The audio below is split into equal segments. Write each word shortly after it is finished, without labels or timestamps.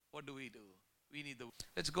what do? We need the.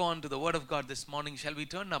 Let's go on to the Word of God this morning. Shall we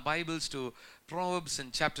turn our Bibles to Proverbs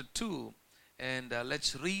in chapter 2 and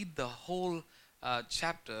let's read the whole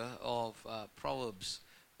chapter of Proverbs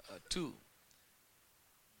 2.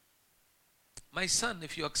 My son,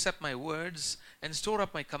 if you accept my words and store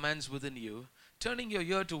up my commands within you, turning your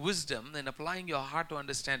ear to wisdom and applying your heart to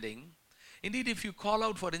understanding, indeed, if you call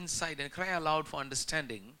out for insight and cry aloud for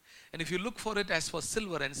understanding, and if you look for it as for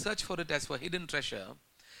silver and search for it as for hidden treasure,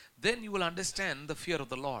 then you will understand the fear of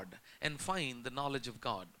the Lord and find the knowledge of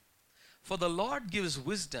God. For the Lord gives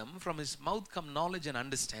wisdom, from his mouth come knowledge and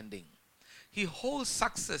understanding. He holds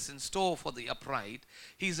success in store for the upright.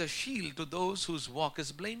 He is a shield to those whose walk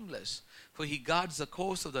is blameless. For he guards the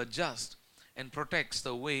course of the just and protects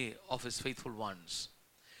the way of his faithful ones.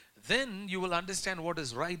 Then you will understand what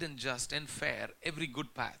is right and just and fair, every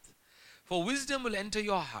good path. For wisdom will enter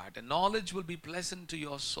your heart, and knowledge will be pleasant to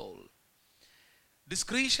your soul.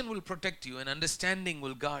 Discretion will protect you, and understanding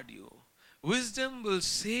will guard you. Wisdom will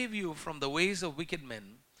save you from the ways of wicked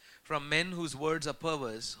men, from men whose words are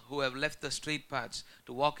perverse, who have left the straight paths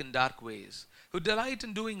to walk in dark ways, who delight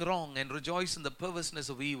in doing wrong and rejoice in the perverseness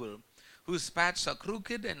of evil, whose paths are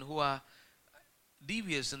crooked and who are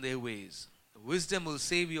devious in their ways. Wisdom will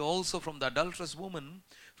save you also from the adulterous woman,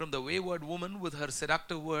 from the wayward woman with her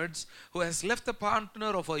seductive words, who has left the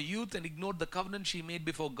partner of her youth and ignored the covenant she made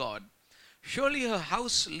before God. Surely her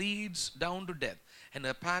house leads down to death, and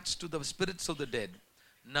her paths to the spirits of the dead.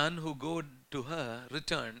 None who go to her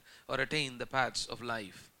return or attain the paths of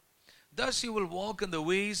life. Thus you will walk in the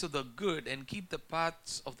ways of the good and keep the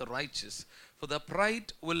paths of the righteous. For the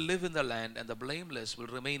upright will live in the land, and the blameless will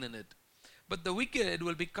remain in it. But the wicked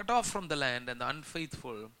will be cut off from the land, and the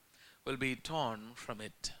unfaithful will be torn from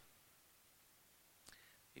it.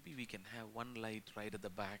 Maybe we can have one light right at the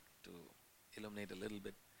back to illuminate a little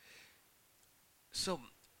bit. So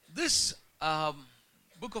this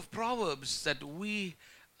book of Proverbs that we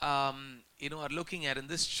are looking at in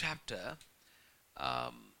this chapter,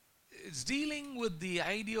 it's dealing with the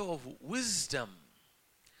idea of wisdom.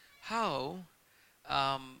 How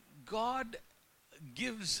God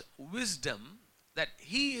gives wisdom, that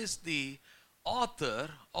he is the author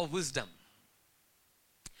of wisdom.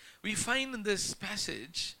 We find in this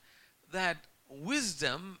passage that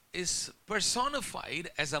wisdom is personified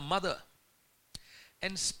as a mother.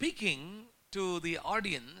 And speaking to the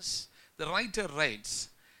audience, the writer writes,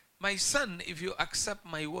 my son, if you accept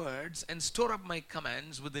my words and store up my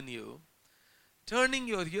commands within you, turning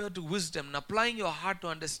your ear to wisdom and applying your heart to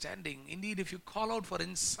understanding, indeed, if you call out for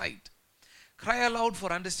insight, cry aloud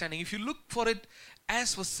for understanding, if you look for it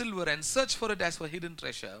as for silver and search for it as for hidden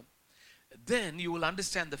treasure, then you will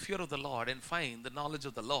understand the fear of the Lord and find the knowledge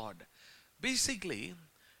of the Lord. Basically,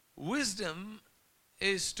 wisdom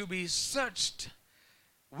is to be searched.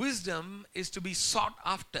 Wisdom is to be sought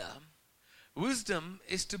after. Wisdom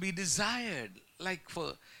is to be desired, like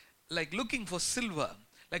looking for silver,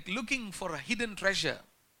 like looking for a hidden treasure.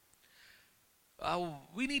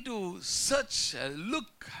 We need to search,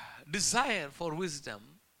 look, desire for wisdom.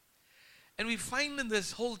 And we find in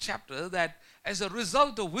this whole chapter that as a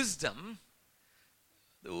result of wisdom,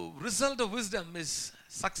 the result of wisdom is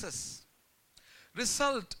success.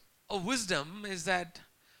 Result of wisdom is that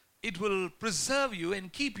it will preserve you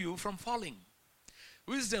and keep you from falling.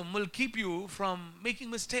 Wisdom will keep you from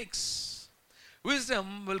making mistakes.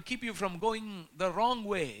 Wisdom will keep you from going the wrong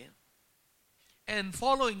way and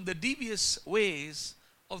following the devious ways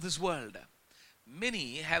of this world.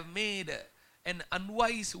 Many have made an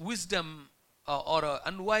unwise wisdom or an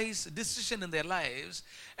unwise decision in their lives,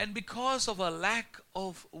 and because of a lack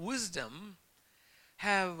of wisdom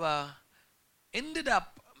have ended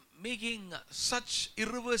up making such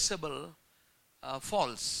irreversible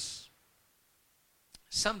faults.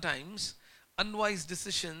 Sometimes unwise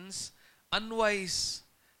decisions, unwise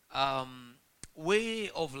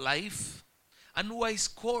way of life, unwise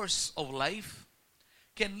course of life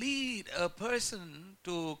can lead a person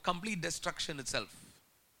to complete destruction itself,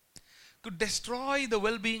 could destroy the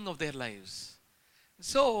well-being of their lives.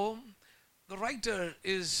 So the writer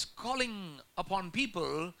is calling upon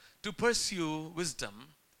people to pursue wisdom.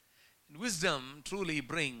 Wisdom truly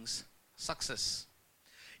brings success.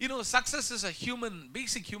 You know, success is a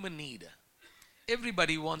basic human need.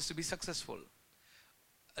 Everybody wants to be successful.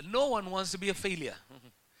 No one wants to be a failure.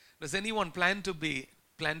 Does anyone plan to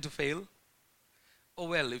fail? Oh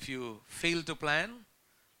well, if you fail to plan,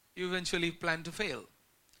 you eventually plan to fail.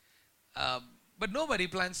 But nobody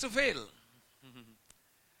plans to fail.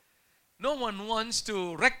 No one wants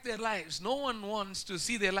to wreck their lives. No one wants to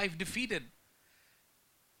see their life defeated.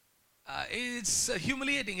 It's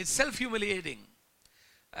humiliating. It's self-humiliating.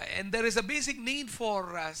 And there is a basic need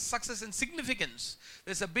for success and significance.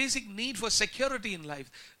 There's a basic need for security in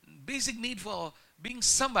life. Basic need for being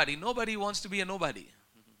somebody. Nobody wants to be a nobody.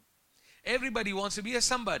 Everybody wants to be a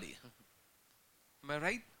somebody. Am I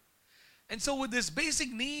right? And so with this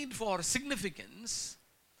basic need for significance,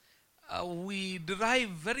 we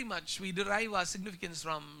derive our significance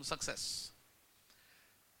from success.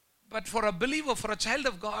 But for a believer, for a child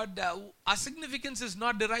of God, our significance is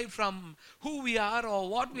not derived from who we are or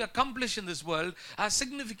what we accomplish in this world. Our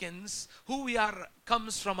significance, who we are,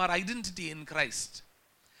 comes from our identity in Christ.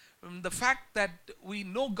 The fact that we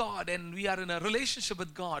know God and we are in a relationship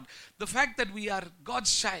with God. The fact that we are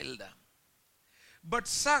God's child. But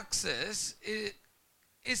success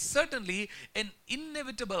is certainly an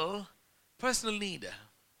inevitable personal need.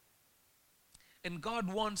 And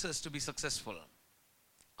God wants us to be successful.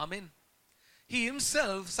 Amen. He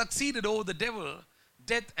himself succeeded over the devil,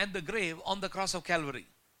 death and the grave on the cross of Calvary.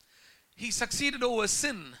 He succeeded over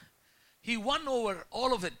sin. He won over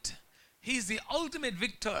all of it. He is the ultimate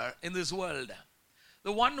victor in this world.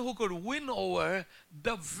 The one who could win over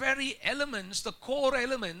the very elements, the core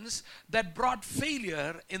elements that brought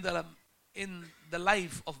failure in the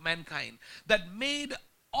life of mankind, that made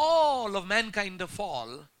all of mankind to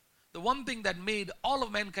fall. The one thing that made all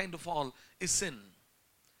of mankind to fall is sin.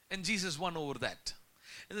 And Jesus won over that.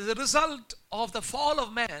 And as a result of the fall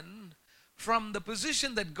of man from the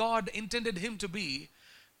position that God intended him to be,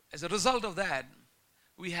 as a result of that,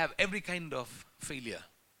 we have every kind of failure.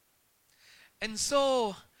 And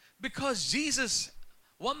so, because Jesus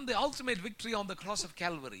won the ultimate victory on the cross of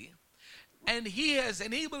Calvary, and he has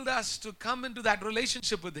enabled us to come into that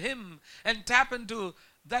relationship with him and tap into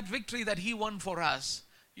that victory that he won for us,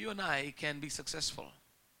 you and I can be successful.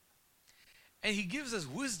 And he gives us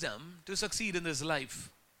wisdom to succeed in this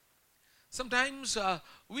life. Sometimes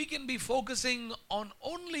we can be focusing on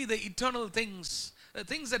only the eternal things,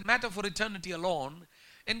 things that matter for eternity alone,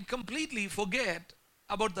 and completely forget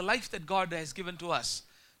about the life that God has given to us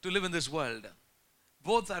to live in this world.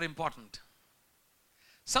 Both are important.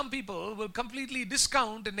 Some people will completely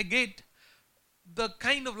discount and negate the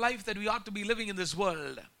kind of life that we ought to be living in this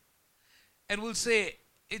world, and will say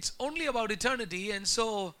it's only about eternity, and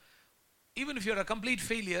so even if you're a complete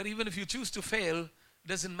failure, even if you choose to fail, it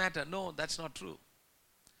doesn't matter. No, that's not true.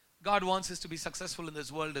 God wants us to be successful in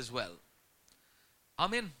this world as well.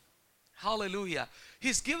 Amen. Hallelujah.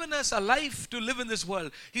 He's given us a life to live in this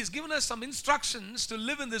world. He's given us some instructions to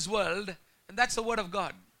live in this world, and that's the word of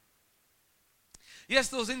God. Yes,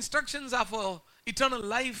 those instructions are for eternal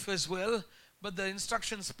life as well, but the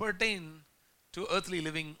instructions pertain to earthly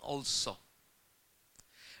living also.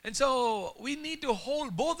 And so we need to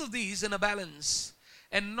hold both of these in a balance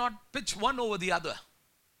and not pitch one over the other.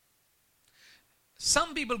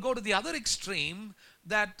 Some people go to the other extreme,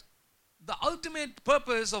 that the ultimate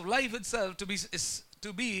purpose of life itself is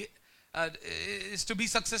to be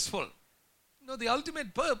successful. No, the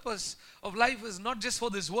ultimate purpose of life is not just for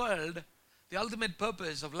this world. The ultimate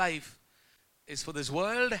purpose of life is for this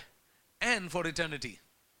world and for eternity.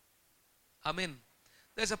 Amen.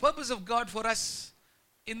 There's a purpose of God for us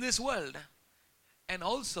in this world, and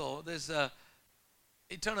also there's a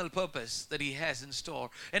eternal purpose that he has in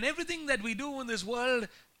store. And everything that we do in this world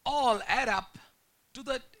all add up to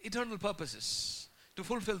the eternal purposes, to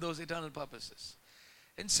fulfill those eternal purposes.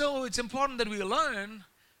 And so it's important that we learn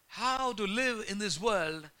how to live in this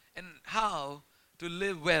world and how to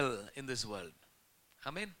live well in this world.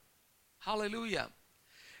 Amen. Hallelujah.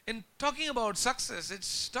 In talking about success,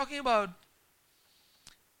 it's talking about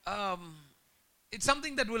it's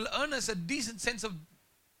something that will earn us a decent sense of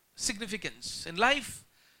significance. In life,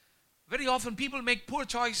 very often people make poor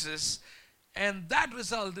choices, and that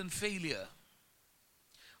results in failure.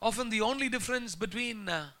 Often the only difference between,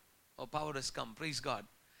 power has come, praise God.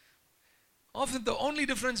 Often the only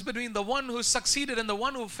difference between the one who succeeded and the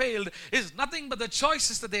one who failed is nothing but the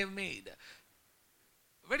choices that they have made.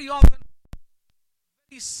 Very often,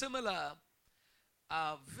 very similar,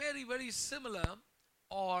 very similar,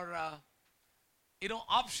 or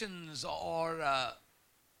options or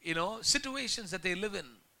situations that they live in.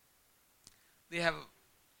 They have,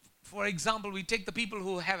 for example, we take the people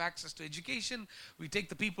who have access to education. We take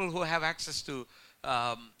the people who have access to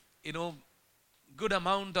good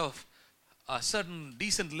amount of certain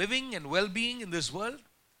decent living and well-being in this world.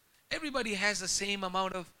 Everybody has the same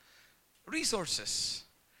amount of resources,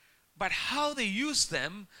 but how they use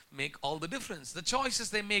them make all the difference. The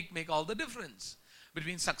choices they make all the difference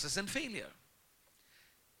between success and failure.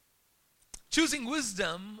 Choosing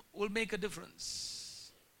wisdom will make a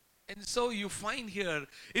difference. And so you find here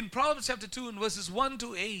in Proverbs chapter 2 and verses 1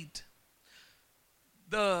 to 8,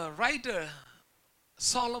 The writer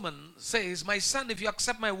Solomon says, "My son, if you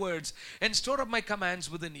accept my words and store up my commands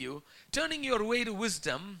within you, turning your way to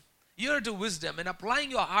wisdom, ear to wisdom, and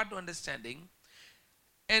applying your heart to understanding,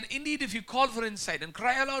 and indeed if you call for insight and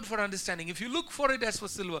cry aloud for understanding, if you look for it as for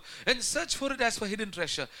silver and search for it as for hidden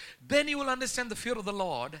treasure, then you will understand the fear of the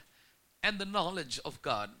Lord and the knowledge of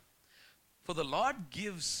God. For the Lord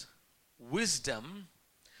gives wisdom.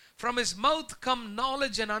 From his mouth come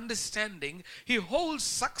knowledge and understanding. He holds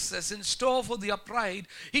success in store for the upright.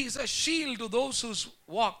 He is a shield to those whose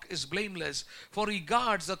walk is blameless. For he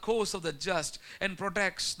guards the course of the just and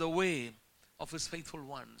protects the way of his faithful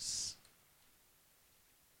ones."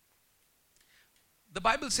 The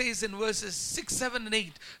Bible says in verses 6, 7, and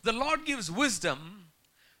 8, the Lord gives wisdom.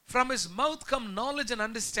 From his mouth come knowledge and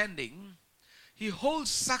understanding. He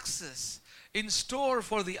holds success in store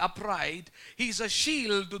for the upright. He is a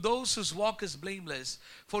shield to those whose walk is blameless,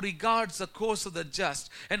 for he guards the course of the just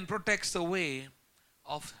and protects the way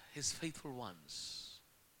of his faithful ones.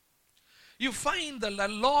 You find that the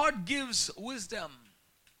Lord gives wisdom,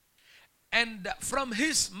 and from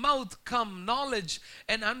his mouth come knowledge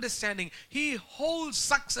and understanding. He holds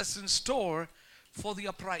success in store for the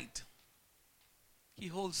upright. He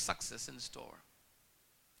holds success in store.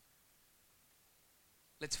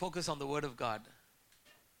 Let's focus on the Word of God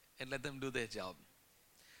and let them do their job.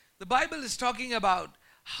 The Bible is talking about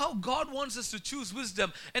how God wants us to choose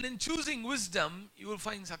wisdom, and in choosing wisdom, you will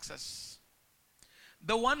find success.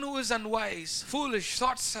 The one who is unwise, foolish,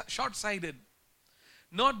 short-sighted,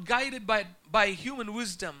 not guided by human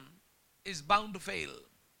wisdom, is bound to fail.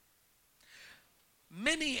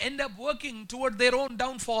 Many end up working toward their own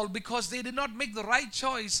downfall because they did not make the right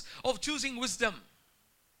choice of choosing wisdom.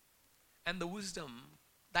 And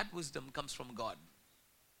that wisdom comes from God.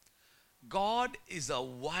 God is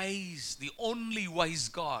the only wise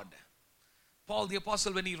God. Paul the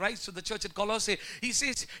Apostle, when he writes to the church at Colossae, he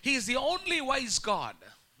says he is the only wise God,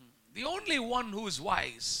 the only one who is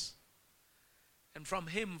wise. And from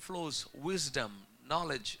him flows wisdom,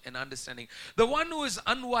 knowledge, and understanding. The one who is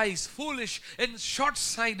unwise, foolish, and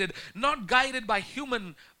short-sighted, not guided by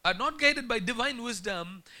divine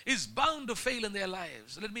wisdom, is bound to fail in their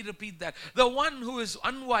lives. Let me repeat that. The one who is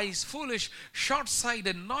unwise, foolish,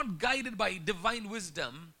 short-sighted, not guided by divine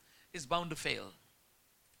wisdom, is bound to fail.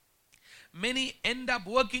 Many end up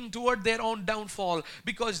working toward their own downfall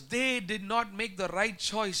because they did not make the right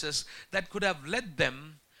choices that could have led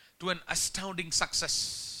them to an astounding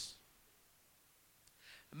success.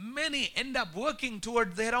 Many end up working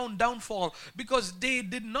toward their own downfall because they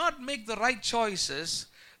did not make the right choices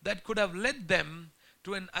that could have led them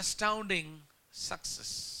to an astounding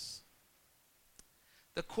success.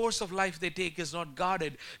 The course of life they take is not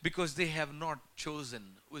guarded because they have not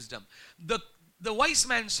chosen wisdom. The wise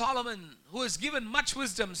man Solomon, who is given much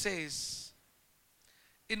wisdom, says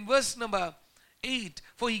in verse number 8,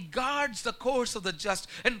 "For he guards the course of the just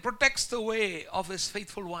and protects the way of his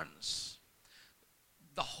faithful ones."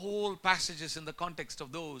 The whole passage is in the context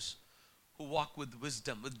of those who walk with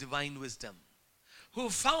wisdom, with divine wisdom, who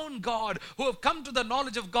have found God, who have come to the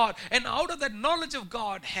knowledge of God, and out of that knowledge of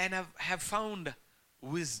God have found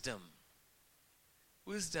wisdom.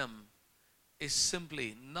 Wisdom is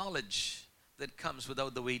simply knowledge that comes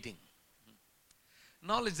without the waiting.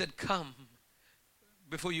 Knowledge that comes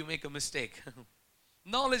before you make a mistake.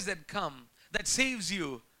 Knowledge that saves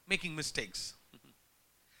you making mistakes.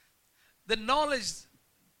 The knowledge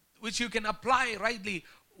which you can apply rightly,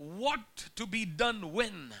 what to be done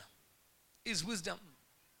when, is wisdom.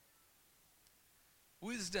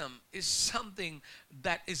 Wisdom is something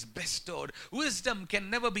that is bestowed. Wisdom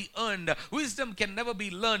can never be earned. Wisdom can never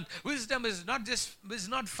be learned. Wisdom is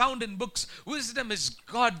not found in books. Wisdom is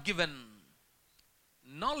God-given.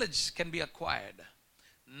 Knowledge can be acquired.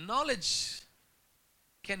 Knowledge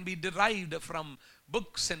can be derived from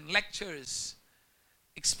books and lectures,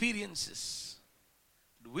 experiences.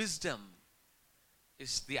 Wisdom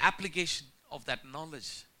is the application of that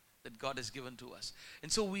knowledge that God has given to us.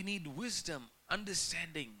 And so we need wisdom,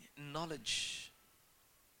 understanding, knowledge.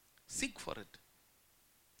 Seek for it.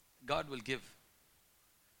 God will give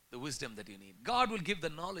the wisdom that you need. God will give the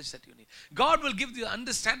knowledge that you need. God will give the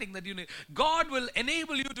understanding that you need. God will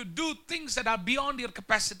enable you to do things that are beyond your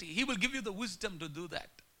capacity. He will give you the wisdom to do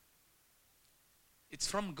that. It's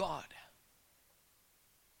from God.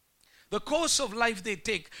 The course of life they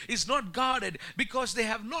take is not guarded because they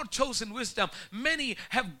have not chosen wisdom. Many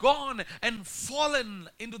have gone and fallen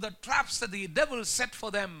into the traps that the devil set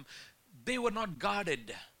for them. They were not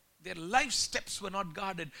guarded. Their life steps were not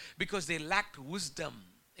guarded because they lacked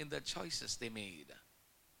wisdom in the choices they made.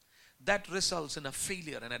 That results in a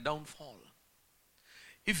failure and a downfall.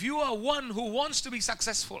 If you are one who wants to be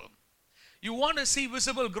successful, you want to see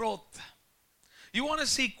visible growth, you want to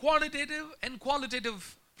see quantitative and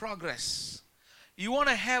qualitative progress, you want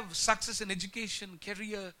to have success in education,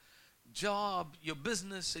 career, job, your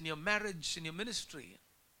business, in your marriage, in your ministry,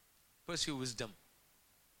 pursue wisdom.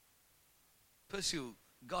 Pursue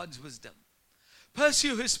God's wisdom.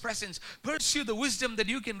 Pursue His presence. Pursue the wisdom that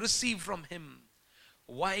you can receive from Him.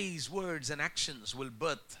 Wise words and actions will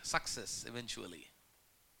birth success eventually.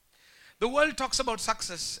 The world talks about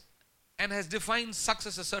success and has defined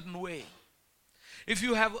success a certain way. If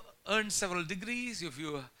you have earned several degrees, if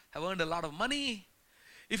you have earned a lot of money,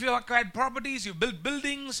 if you have acquired properties, you built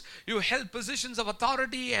buildings, you held positions of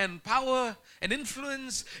authority and power and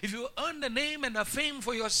influence, if you earned a name and a fame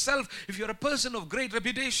for yourself, if you're a person of great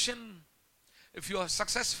reputation, if you are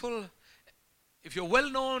successful, if you're well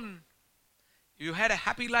known, you had a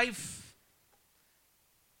happy life,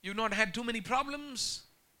 you've not had too many problems,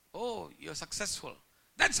 oh, you're successful.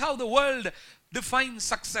 That's how the world defines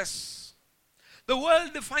success. The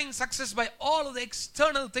world defines success by all of the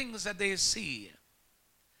external things that they see.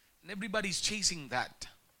 And everybody's chasing that.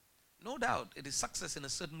 No doubt it is success in a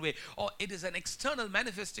certain way, or it is an external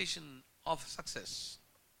manifestation of success.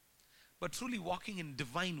 But truly walking in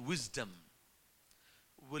divine wisdom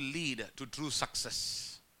will lead to true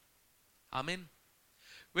success. Amen.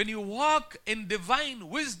 When you walk in divine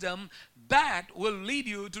wisdom, that will lead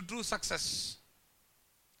you to true success.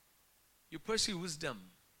 You pursue wisdom,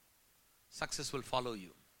 success will follow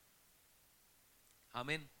you.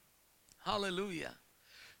 Amen. Hallelujah.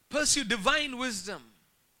 Pursue divine wisdom,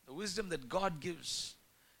 the wisdom that God gives,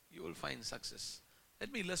 you will find success.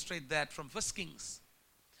 Let me illustrate that from 1 Kings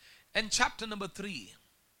and chapter number 3.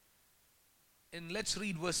 And let's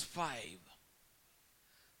read verse 5.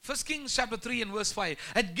 1 Kings chapter 3 and verse 5.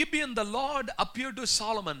 At Gibeon the Lord appeared to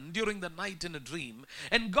Solomon during the night in a dream.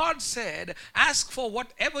 And God said, ask for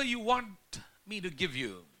whatever you want me to give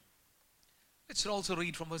you. Let's also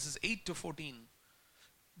read from verses 8 to 14.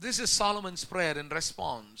 This is Solomon's prayer in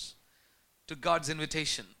response to God's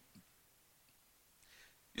invitation.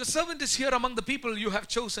 Your servant is here among the people you have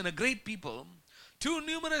chosen, a great people, too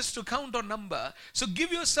numerous to count or number. So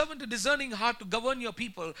give your servant a discerning heart to govern your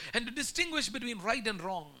people and to distinguish between right and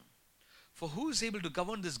wrong. For who is able to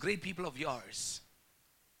govern this great people of yours?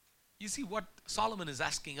 You see what Solomon is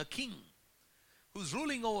asking, a king who's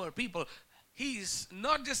ruling over people. He's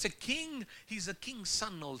not just a king, he's a king's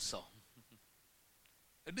son also.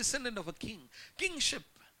 A descendant of a king. Kingship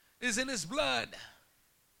is in his blood.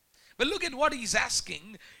 But look at what he's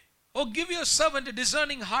asking. Oh, give your servant a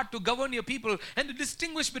discerning heart to govern your people and to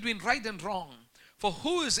distinguish between right and wrong. For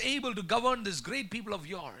who is able to govern this great people of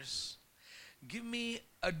yours? Give me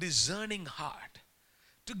a discerning heart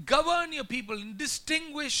to govern your people and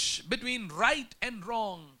distinguish between right and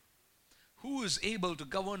wrong. Who is able to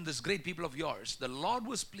govern this great people of yours? The Lord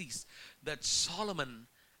was pleased that Solomon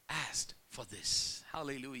asked for this.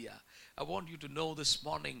 Hallelujah. I want you to know this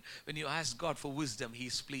morning, when you ask God for wisdom, He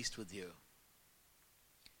is pleased with you.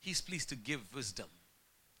 He's pleased to give wisdom.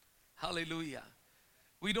 Hallelujah.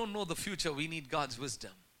 We don't know the future. We need God's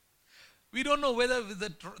wisdom. We don't know whether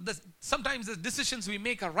sometimes the decisions we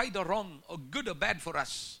make are right or wrong, or good or bad for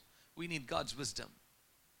us. We need God's wisdom.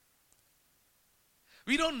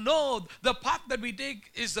 We don't know the path that we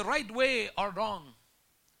take is the right way or wrong.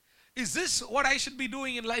 Is this what I should be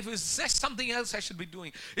doing in life? Is there something else I should be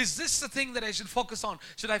doing? Is this the thing that I should focus on?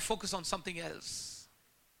 Should I focus on something else?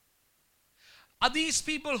 Are these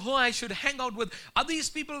people who I should hang out with? Are these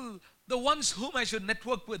people the ones whom I should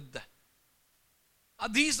network with? Are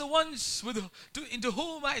these the ones into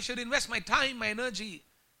whom I should invest my time, my energy,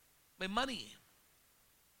 my money?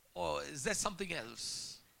 Or is there something else?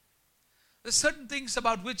 There's certain things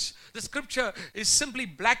about which the scripture is simply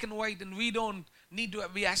black and white, and we don't need to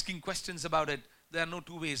be asking questions about it. There are no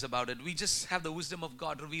two ways about it. We just have the wisdom of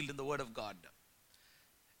God revealed in the Word of God.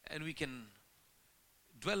 And we can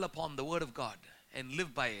dwell upon the Word of God and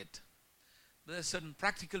live by it. There are certain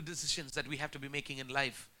practical decisions that we have to be making in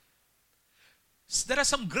life. There are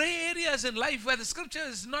some gray areas in life where the scripture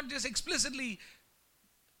is not just explicitly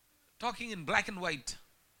talking in black and white.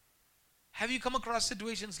 Have you come across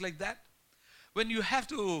situations like that? When you have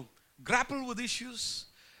to grapple with issues,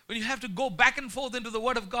 when you have to go back and forth into the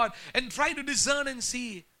Word of God and try to discern and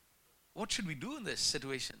see, what should we do in this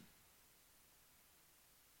situation?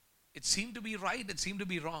 It seemed to be right, it seemed to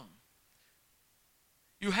be wrong.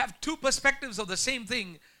 You have two perspectives of the same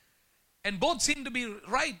thing, and both seem to be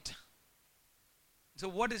right. So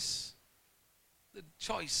what is the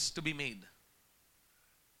choice to be made?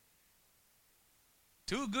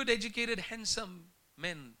 Two good, educated, handsome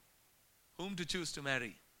men whom to choose to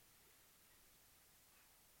marry.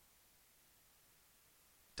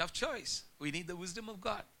 Tough choice. We need the wisdom of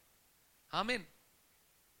God. Amen.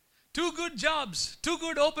 2 good jobs, 2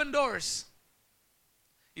 good open doors.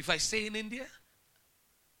 If I stay in India,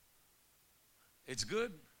 it's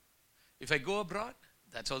good. If I go abroad,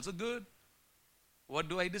 that's also good. What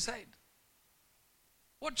do I decide?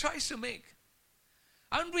 What choice to make?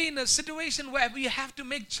 Aren't we in a situation where we have to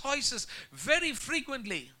make choices very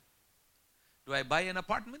frequently? Do I buy an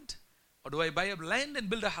apartment or do I buy a land and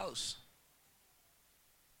build a house?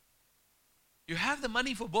 You have the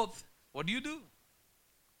money for both. What do?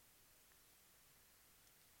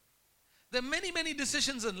 There are many, many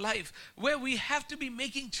decisions in life where we have to be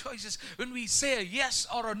making choices. When we say a yes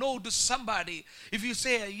or a no to somebody, if you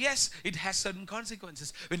say a yes, it has certain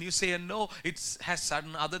consequences. When you say a no, it has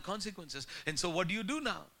certain other consequences. And so what do you do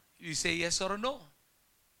now? You say yes or a no?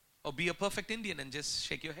 Or be a perfect Indian and just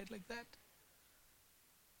shake your head like that?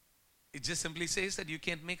 It just simply says that you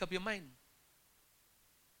can't make up your mind.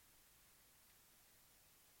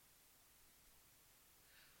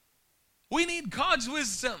 We need God's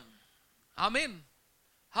wisdom. Amen.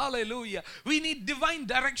 Hallelujah. We need divine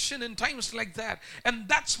direction in times like that. And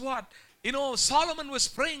that's what, Solomon was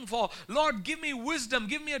praying for. Lord, give me wisdom.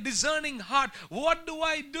 Give me a discerning heart. What do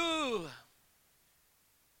I do?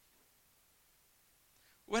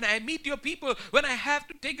 When I meet your people, when I have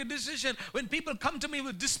to take a decision, when people come to me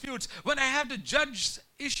with disputes, when I have to judge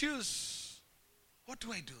issues, what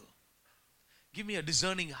do I do? Give me a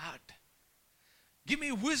discerning heart. Give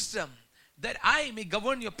me wisdom that I may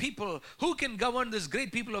govern your people. Who can govern this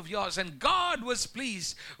great people of yours? And God was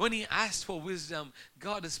pleased when he asked for wisdom.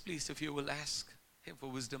 God is pleased if you will ask him for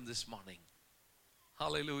wisdom this morning.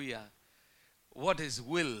 Hallelujah. What is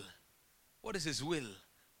will? What is his will?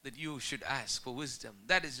 That you should ask for wisdom.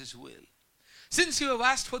 That is his will. Since you have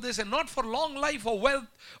asked for this, and not for long life or wealth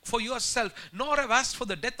for yourself, nor have asked for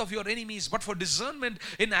the death of your enemies, but for discernment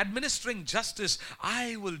in administering justice,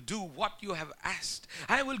 I will do what you have asked.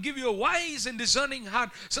 I will give you a wise and discerning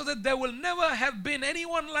heart, so that there will never have been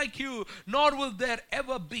anyone like you, nor will there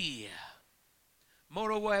ever be.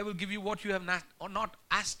 Moreover, I will give you what you have not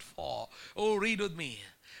asked for. Oh, read with me.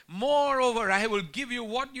 Moreover, I will give you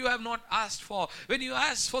what you have not asked for. When you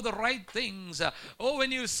ask for the right things,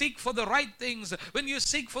 when you seek for the right things, when you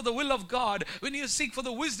seek for the will of God, when you seek for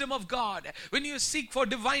the wisdom of God, when you seek for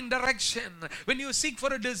divine direction, when you seek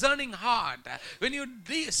for a discerning heart, when you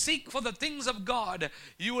seek for the things of God,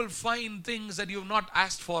 you will find things that you have not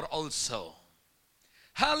asked for also.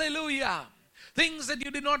 Hallelujah. Things that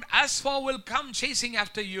you did not ask for will come chasing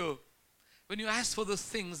after you when you ask for the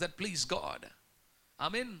things that please God.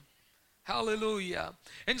 Amen. Hallelujah.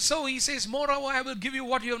 And so he says, moreover, I will give you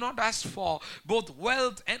what you have not asked for, both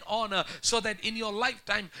wealth and honor, so that in your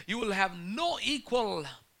lifetime you will have no equal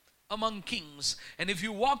among kings. And if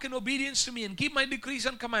you walk in obedience to me and keep my decrees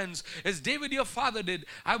and commands, as David your father did,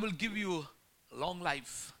 I will give you long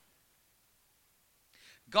life.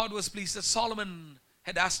 God was pleased that Solomon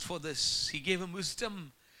had asked for this. He gave him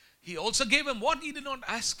wisdom. He also gave him what he did not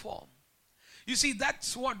ask for. You see,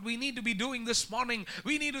 that's what we need to be doing this morning.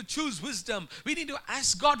 We need to choose wisdom. We need to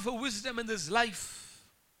ask God for wisdom in this life.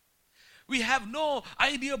 We have no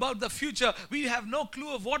idea about the future. We have no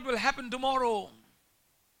clue of what will happen tomorrow.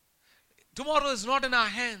 Tomorrow is not in our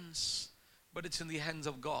hands, but it's in the hands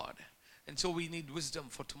of God. And so we need wisdom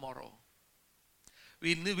for tomorrow.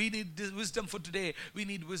 We need wisdom for today. We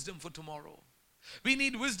need wisdom for tomorrow. We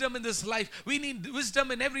need wisdom in this life. We need wisdom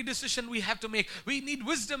in every decision we have to make. We need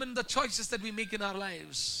wisdom in the choices that we make in our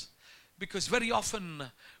lives. Because very often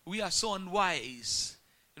we are so unwise,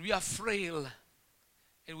 and we are frail,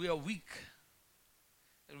 and we are weak,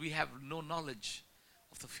 and we have no knowledge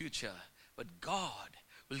of the future. But God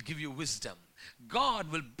will give you wisdom.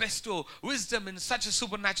 God will bestow wisdom in such a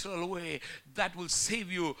supernatural way that will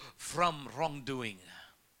save you from wrongdoing.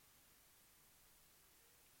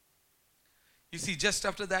 You see, just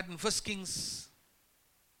after that in 1 Kings,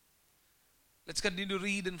 let's continue to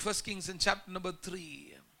read in 1 Kings in chapter number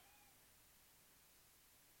 3.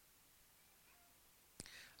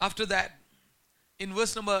 After that, in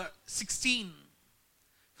verse number 16,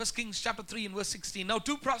 1 Kings chapter 3 and verse 16. Now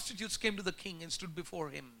 2 prostitutes came to the king and stood before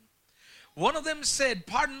him. One of them said,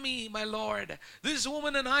 "Pardon me, my lord, this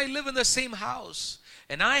woman and I live in the same house,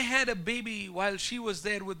 and I had a baby while she was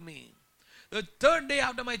there with me. The 3rd day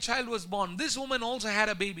after my child was born, this woman also had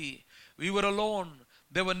a baby. We were alone.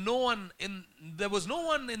 There was no one in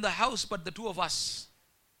the house but the 2 of us.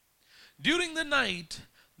 During the night,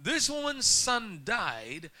 this woman's son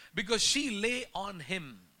died because she lay on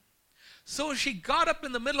him. So she got up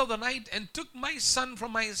in the middle of the night and took my son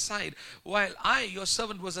from my side while I, your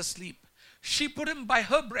servant, was asleep. She put him by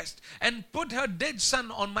her breast and put her dead son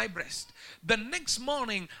on my breast. The next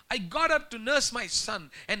morning, I got up to nurse my son,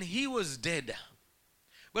 and he was dead.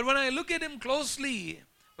 But when I looked at him closely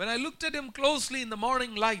in the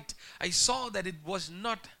morning light, I saw that it was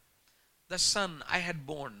not the son I had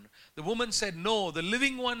born. The woman said, "No, the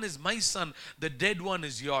living one is my son, the dead one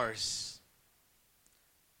is yours."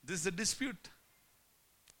 This is a dispute.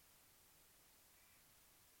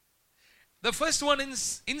 The first one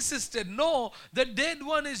insisted, "No, the dead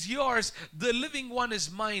one is yours, the living one is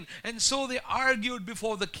mine." And so they argued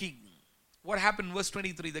before the king. What happened? Verse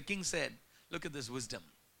 23, the king said, look at this wisdom.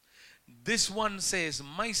 This one says,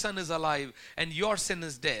 "My son is alive and your son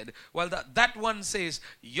is dead," while that one says,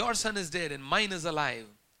 "Your son is dead and mine is alive."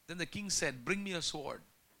 Then the king said, "Bring me a sword."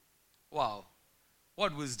 Wow,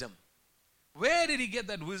 what wisdom. Where did he get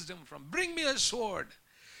that wisdom from? Bring me a sword.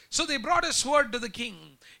 So they brought a sword to the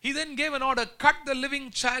king. He then gave an order, cut the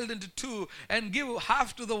living child into two and give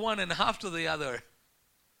half to the one and half to the other.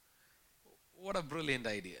 What a brilliant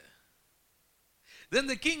idea. Then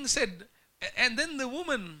the king said, and then the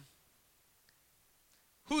woman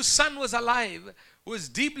whose son was alive was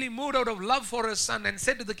deeply moved out of love for her son and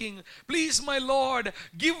said to the king, "Please, my lord,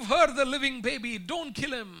 give her the living baby. Don't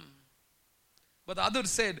kill him." But the other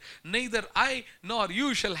said, "Neither I nor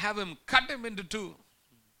you shall have him. Cut him into two."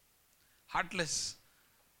 Heartless.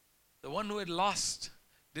 The one who had lost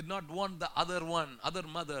did not want the other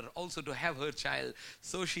mother also to have her child.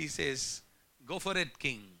 So she says, "Go for it,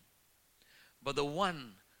 king." But the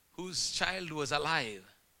one whose child was alive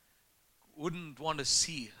wouldn't want to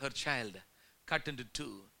see her child cut into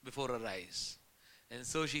two before her eyes. And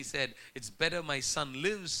so she said, "It's better my son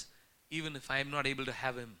lives even if I am not able to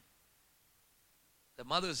have him." The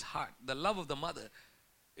mother's heart, the love of the mother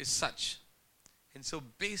is such. And so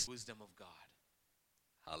base wisdom of God.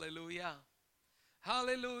 Hallelujah.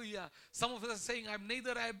 Hallelujah. Some of us are saying, I'm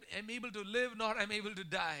able to live nor I'm able to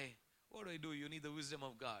die. What do? You need the wisdom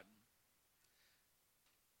of God.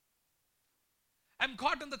 I'm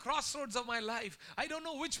caught in the crossroads of my life. I don't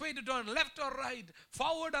know which way to turn, left or right,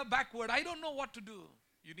 forward or backward. I don't know what to do.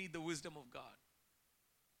 You need the wisdom of God.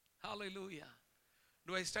 Hallelujah.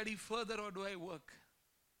 Do I study further or do I work?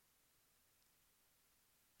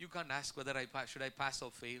 You can't ask whether should I pass or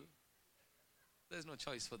fail. There's no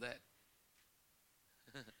choice for that.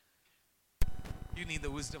 You need the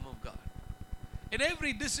wisdom of God. In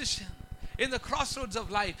every decision, in the crossroads of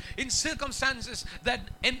life, in circumstances that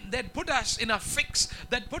put us in a fix,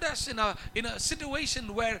 that put us in a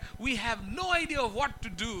situation where we have no idea of what to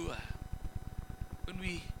do. When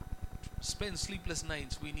we spend sleepless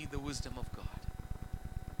nights, we need the wisdom of God.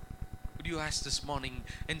 Would you ask this morning?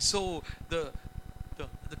 And so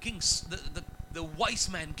the wise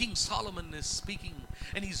man, King Solomon, is speaking,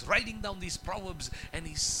 and he's writing down these proverbs, and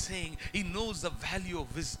he's saying he knows the value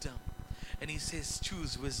of wisdom, and he says,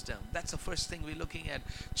 choose wisdom. That's the first thing we're looking at.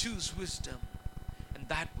 Choose wisdom, and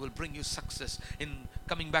that will bring you success. In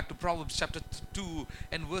coming back to Proverbs chapter 2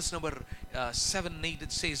 and verse number 7 and 8,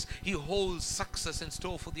 it says, "He holds success in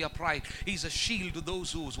store for the upright. He's a shield to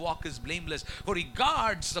those whose walk is blameless, for he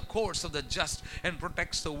guards the course of the just and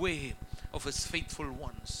protects the way of his faithful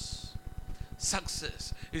ones."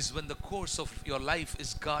 Success is when the course of your life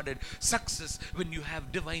is guarded. Success when you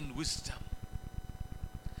have divine wisdom.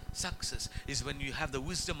 Success is when you have the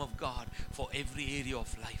wisdom of God for every area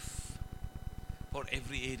of life. For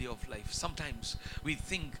every area of life. Sometimes we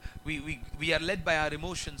think we are led by our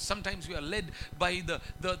emotions. Sometimes we are led by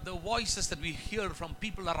the voices that we hear from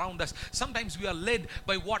people around us. Sometimes we are led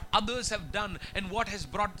by what others have done and what has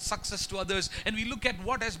brought success to others. And we look at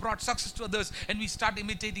what has brought success to others and we start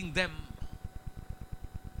imitating them.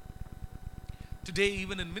 Today,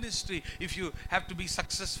 even in ministry, if you have to be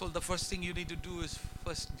successful, the first thing you need to do is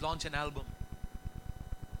first launch an album.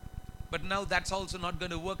 But now that's also not going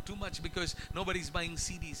to work too much because nobody's buying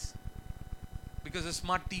CDs. Because of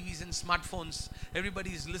smart TVs and smartphones,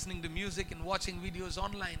 everybody is listening to music and watching videos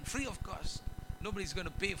online, free of cost. Nobody's going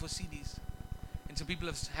to pay for CDs. And so people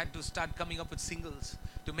have had to start coming up with singles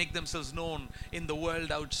to make themselves known in the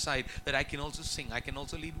world outside, that I can also sing, I can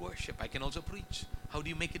also lead worship, I can also preach. How do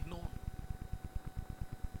you make it known?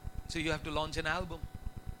 So you have to launch an album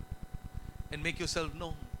and make yourself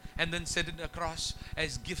known, and then set it across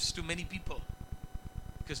as gifts to many people,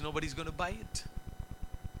 because nobody's going to buy it.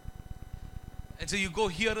 And so you go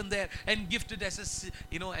here and there and gift it as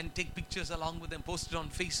and take pictures along with them, post it on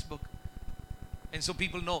Facebook. And so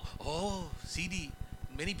people know, oh, CD,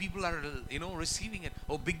 many people are, receiving it.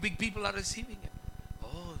 Oh, big people are receiving it.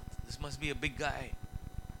 Oh, this must be a big guy.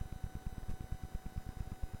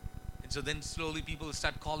 And so then slowly people will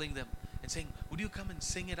start calling them and saying, would you come and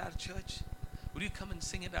sing at our church? Would you come and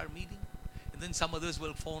sing at our meeting? And then some others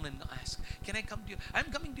will phone and ask, can I come to you?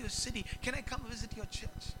 I'm coming to your city. Can I come visit your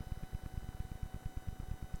church?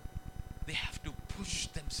 They have to push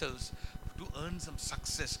themselves to earn some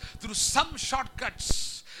success through some shortcuts.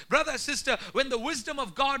 Brother, sister, when the wisdom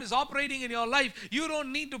of God is operating in your life, you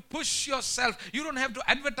don't need to push yourself. You don't have to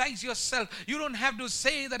advertise yourself. You don't have to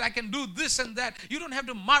say that I can do this and that. You don't have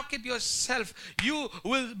to market yourself. You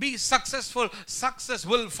will be successful. Success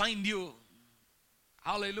will find you.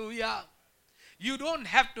 Hallelujah. You don't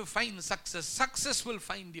have to find success. Success will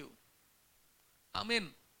find you. Amen.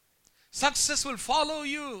 Success will follow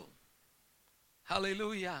you.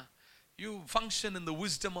 Hallelujah. You function in the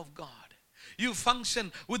wisdom of God. You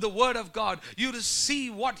function with the word of God. You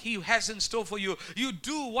receive what He has in store for you. You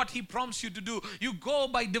do what He promised you to do. You go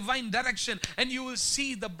by divine direction, and you will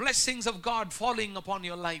see the blessings of God falling upon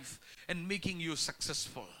your life and making you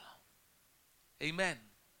successful. Amen.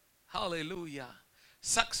 Hallelujah.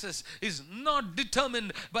 Success is not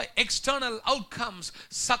determined by external outcomes.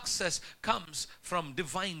 Success comes from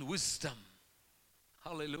divine wisdom.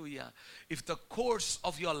 Hallelujah. If the course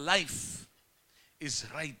of your life is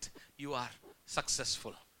right, you are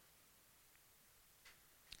successful.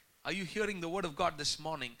 Are you hearing the word of God this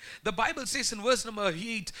morning? The Bible says in verse number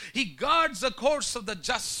 8, He guards the course of the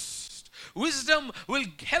just. Wisdom will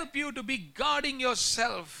help you to be guarding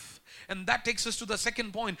yourself. And that takes us to the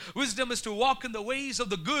second point. Wisdom is to walk in the ways of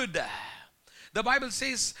the good. The Bible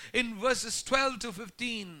says in verses 12 to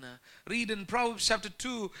 15, read in Proverbs chapter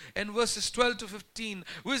 2 and verses 12 to 15,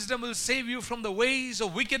 wisdom will save you from the ways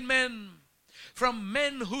of wicked men, from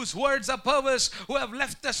men whose words are perverse, who have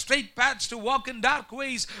left the straight paths to walk in dark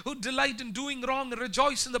ways, who delight in doing wrong and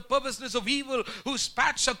rejoice in the perverseness of evil, whose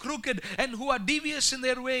paths are crooked and who are devious in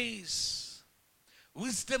their ways.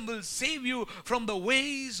 Wisdom will save you from the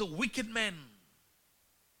ways of wicked men.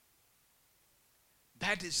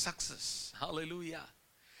 That is success. Hallelujah.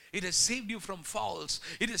 It has saved you from faults.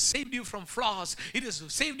 It has saved you from flaws. It has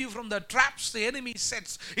saved you from the traps the enemy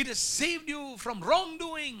sets. It has saved you from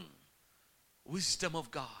wrongdoing. Wisdom of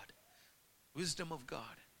God. Wisdom of God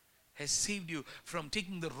has saved you from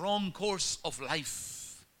taking the wrong course of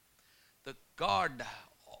life. The God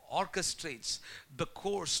orchestrates the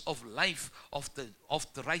course of life of the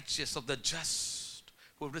righteous, of the just,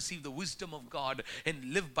 who have received the wisdom of God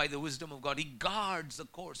and live by the wisdom of God. He guards the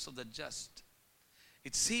course of the just.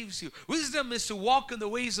 It saves you. Wisdom is to walk in the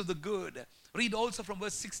ways of the good. Read also from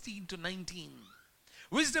verse 16 to 19.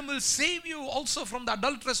 Wisdom will save you also from the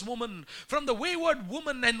adulterous woman, from the wayward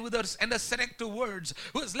woman and her seductive words,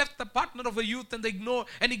 who has left the partner of her youth and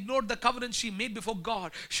ignored the covenant she made before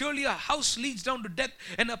God. Surely her house leads down to death,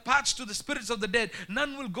 and her paths to the spirits of the dead.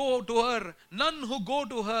 None will go to her. None who go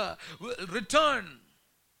to her will return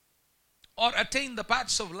or attain the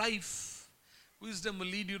paths of life. Wisdom will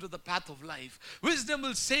lead you to the path of life. Wisdom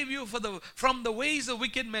will save you from the ways of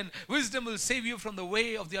wicked men. Wisdom will save you from the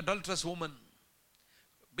way of the adulterous woman.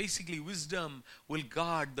 Basically, wisdom will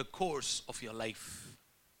guard the course of your life.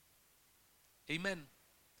 Amen.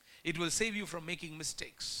 It will save you from making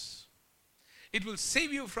mistakes. It will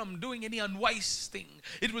save you from doing any unwise thing.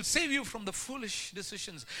 It will save you from the foolish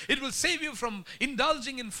decisions. It will save you from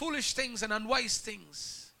indulging in foolish things and unwise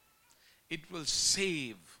things. It will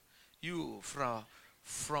save you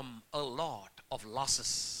from a lot of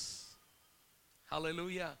losses.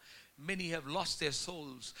 Hallelujah. Many have lost their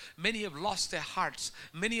souls. Many have lost their hearts.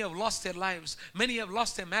 Many have lost their lives. Many have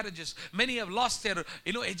lost their marriages. Many have lost their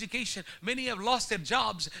education. Many have lost their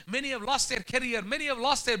jobs. Many have lost their career. Many have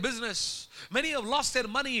lost their business. Many have lost their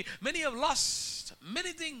money. Many have lost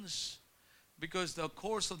many things because the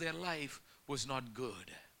course of their life was not good.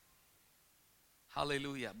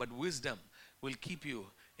 Hallelujah. But wisdom will keep you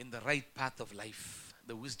in the right path of life.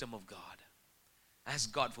 The wisdom of God.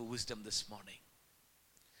 Ask God for wisdom this morning.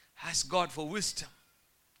 Ask God for wisdom.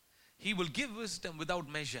 He will give wisdom without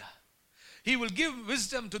measure. He will give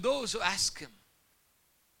wisdom to those who ask Him.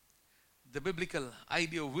 The biblical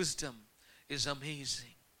idea of wisdom is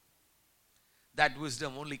amazing. That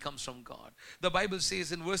wisdom only comes from God. The Bible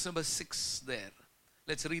says in verse number 6 there.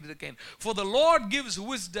 Let's read it again. For the Lord gives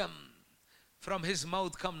wisdom. From His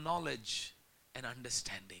mouth come knowledge and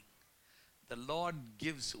understanding. The Lord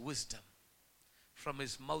gives wisdom. From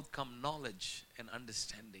His mouth come knowledge and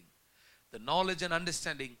understanding. The knowledge and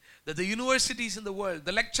understanding that the universities in the world,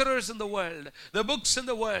 the lecturers in the world, the books in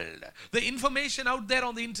the world, the information out there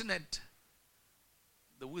on the internet,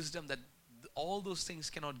 the wisdom that all those things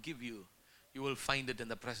cannot give you, you will find it in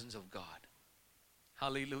the presence of God.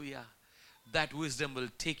 Hallelujah. That wisdom will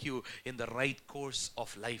take you in the right course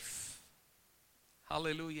of life.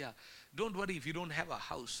 Hallelujah. Don't worry if you don't have a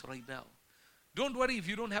house right now. Don't worry if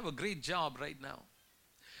you don't have a great job right now.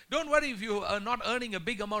 Don't worry if you are not earning a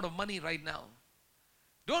big amount of money right now.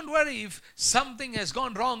 Don't worry if something has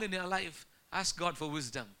gone wrong in your life. Ask God for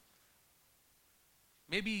wisdom.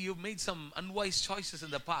 Maybe you've made some unwise choices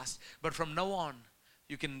in the past, but from now on,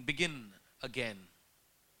 you can begin again.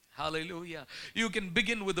 Hallelujah. You can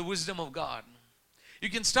begin with the wisdom of God. You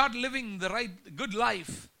can start living the right, good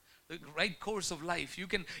life, the right course of life.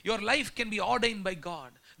 Your life can be ordained by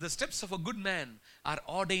God. The steps of a good man are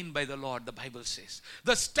ordained by the Lord, the Bible says.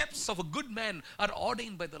 The steps of a good man are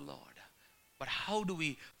ordained by the Lord. But how do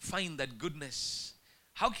we find that goodness?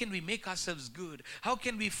 How can we make ourselves good? How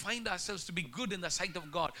can we find ourselves to be good in the sight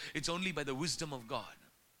of God? It's only by the wisdom of God.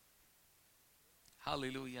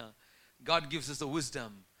 Hallelujah. God gives us the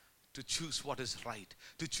wisdom to choose what is right,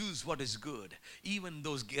 to choose what is good, even in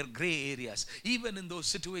those gray areas, even in those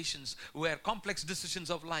situations where complex decisions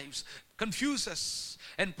of lives confuse us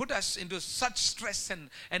and put us into such stress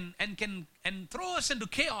and can throw us into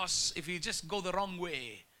chaos if we just go the wrong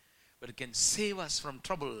way. But it can save us from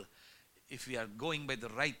trouble if we are going by the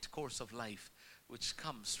right course of life, which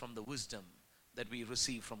comes from the wisdom that we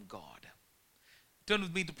receive from God. Turn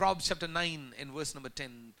with me to Proverbs chapter 9 and verse number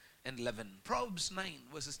 10 and 11. Proverbs 9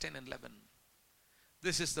 verses 10 and 11.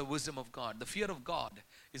 This is the wisdom of God. The fear of God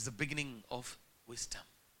is the beginning of wisdom.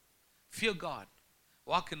 Fear God.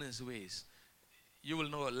 Walk in His ways. You will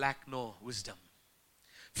lack no wisdom.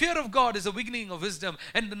 Fear of God is the beginning of wisdom,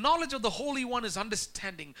 and the knowledge of the Holy One is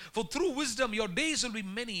understanding. For through wisdom your days will be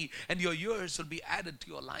many, and your years will be added to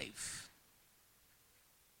your life.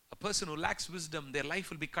 A person who lacks wisdom, their life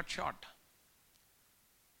will be cut short.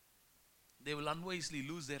 They will unwisely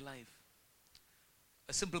lose their life.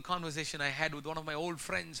 A simple conversation I had with one of my old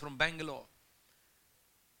friends from Bangalore.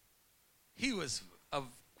 He was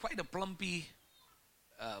quite a plumpy,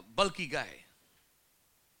 bulky guy.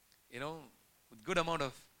 With good amount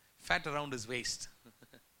of fat around his waist.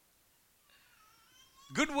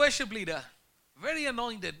 Good worship leader, very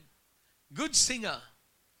anointed, good singer,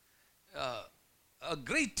 a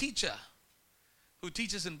great teacher who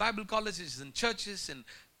teaches in Bible colleges, in churches, in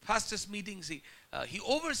pastors' meetings. He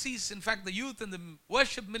oversees, in fact, the youth and the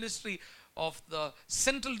worship ministry of the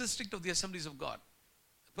Central District of the Assemblies of God.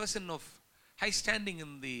 A person of high standing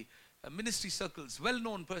in the ministry circles,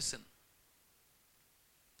 well-known person.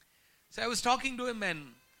 So I was talking to him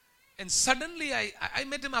and suddenly I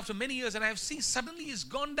met him after many years and I have seen suddenly he's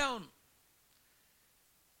gone down.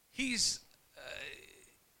 He's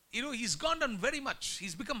gone down very much.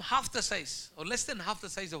 He's become half the size or less than half the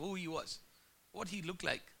size of who he was, what he looked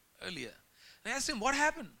like earlier. And I asked him, what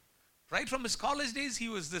happened? Right from his college days, he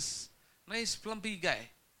was this nice plumpy guy.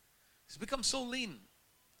 He's become so lean.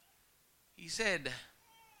 He said,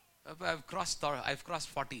 I've crossed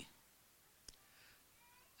 40.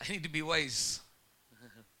 I need to be wise.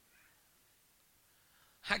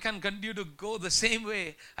 I can't continue to go the same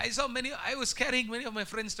way. I was carrying many of my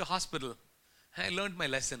friends to hospital. I learned my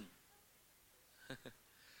lesson.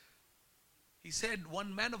 He said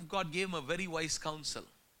one man of God gave him a very wise counsel.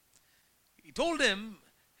 He told him,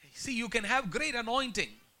 see, you can have great anointing.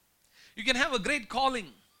 You can have a great calling.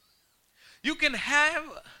 You can have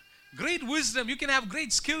great wisdom. You can have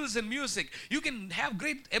great skills in music. You can have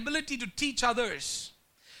great ability to teach others.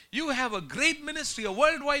 You have a great ministry, a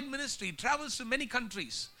worldwide ministry. He travels to many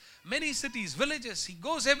countries, many cities, villages. He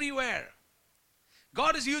goes everywhere.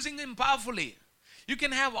 God is using him powerfully. You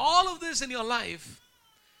can have all of this in your life,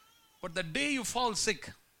 but the day you fall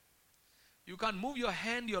sick, you can't move your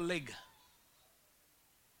hand, your leg.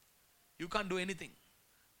 You can't do anything.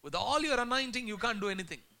 With all your anointing, you can't do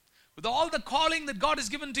anything. With all the calling that God has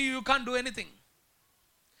given to you, you can't do anything.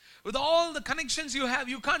 With all the connections you have,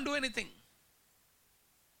 you can't do anything.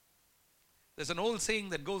 There's an old saying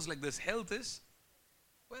that goes like this: health is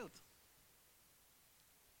wealth.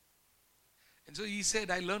 And so he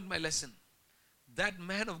said, I learned my lesson. That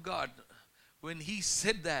man of God, when he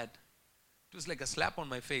said that, it was like a slap on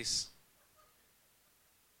my face.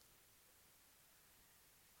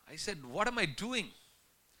 I said, what am I doing?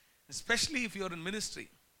 Especially if you're in ministry.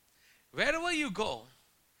 Wherever you go,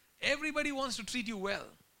 everybody wants to treat you well.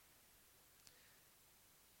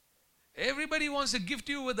 Everybody wants to gift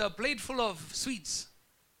you with a plate full of sweets.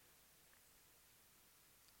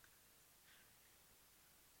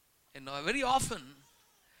 And very often,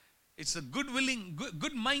 it's the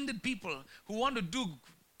good-minded people who want to do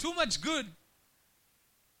too much good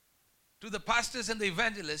to the pastors and the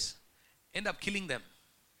evangelists, end up killing them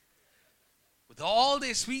with all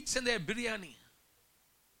their sweets and their biryani.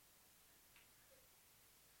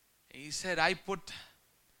 And he said, I put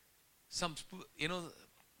some,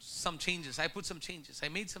 some changes. I put some changes. I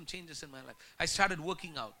made some changes in my life. I started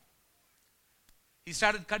working out. He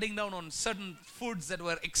started cutting down on certain foods that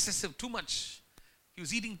were excessive, too much. He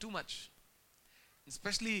was eating too much.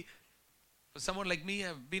 Especially for someone like me,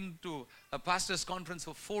 I've been to a pastor's conference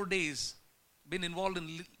for 4 days, been involved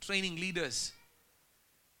in training leaders.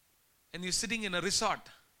 And you're sitting in a resort,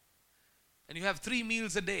 and you have 3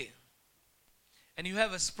 meals a day. And you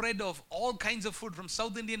have a spread of all kinds of food from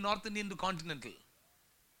South Indian, North Indian to continental.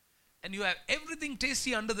 And you have everything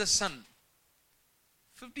tasty under the sun.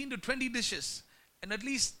 15 to 20 dishes. And at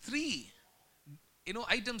least 3,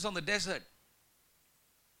 items on the dessert.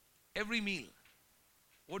 Every meal.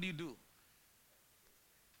 What do?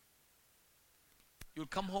 You'll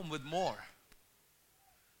come home with more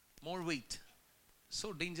weight.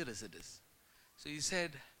 So dangerous it is. So he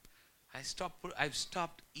said, I've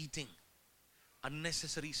stopped eating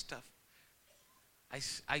unnecessary stuff.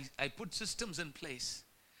 I put systems in place.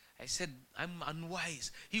 I said, I'm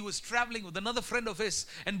unwise. He was traveling with another friend of his,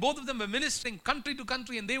 and both of them were ministering country to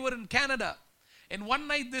country, and they were in Canada. And one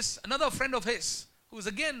night, another friend of his, who was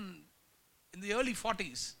again in the early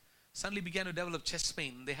 40s, suddenly began to develop chest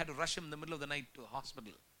pain. They had to rush him in the middle of the night to a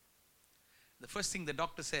hospital. The first thing the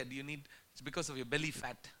doctor said, it's because of your belly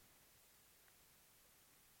fat.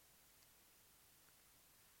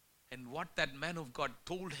 And what that man of God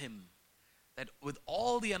told him, that with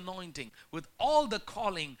all the anointing, with all the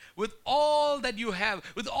calling, with all that you have,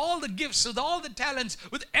 with all the gifts, with all the talents,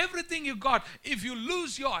 with everything you got, if you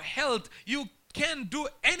lose your health, you can't do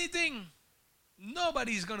anything.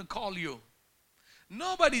 Nobody's going to call you.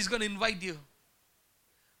 Nobody's going to invite you.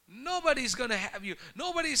 Nobody's going to have you.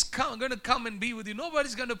 Nobody's going to come and be with you.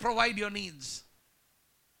 Nobody's going to provide your needs.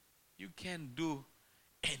 You can't do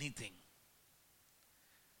anything.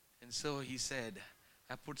 And so he said,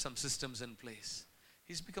 I put some systems in place.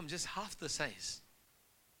 He's become just half the size.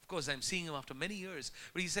 Of course, I'm seeing him after many years.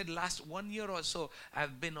 But he said last 1 year or so,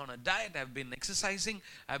 I've been on a diet. I've been exercising.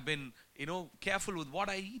 I've been, careful with what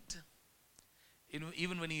I eat.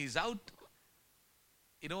 Even when he's out,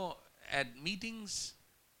 at meetings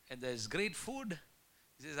and there's great food,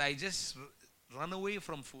 he says, I just run away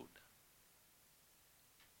from food.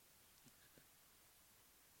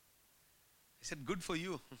 I said, good for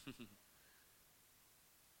you.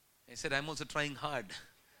 I said, I'm also trying hard.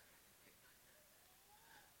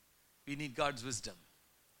 We need God's wisdom.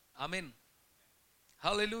 Amen.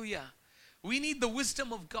 Hallelujah. We need the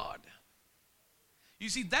wisdom of God. You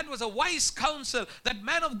see, that was a wise counsel that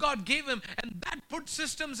man of God gave him, and that put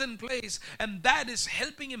systems in place, and that is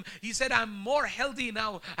helping him. He said, I'm more healthy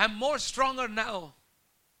now. I'm more stronger now.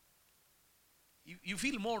 You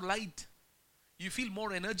feel more light. You feel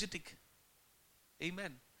more energetic.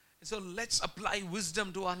 Amen. And so let's apply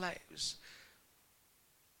wisdom to our lives.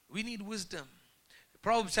 We need wisdom.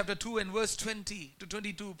 Proverbs chapter 2 and verse 20 to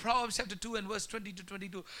 22. Proverbs chapter 2 and verse 20 to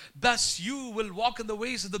 22. Thus you will walk in the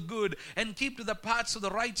ways of the good and keep to the paths of the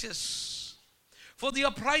righteous. For the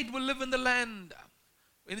upright will live in the land.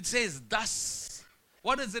 When it says thus,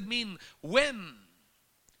 what does it mean? When?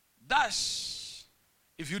 Thus.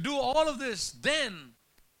 If you do all of this, then,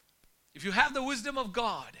 if you have the wisdom of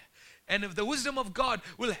God, and if the wisdom of God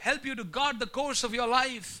will help you to guard the course of your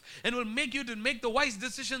life and will make you to make the wise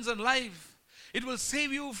decisions in life, it will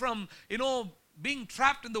save you from, being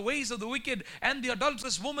trapped in the ways of the wicked and the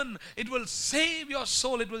adulterous woman. It will save your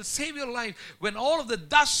soul. It will save your life. When all of the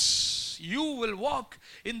thus you will walk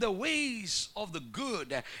in the ways of the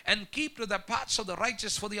good and keep to the paths of the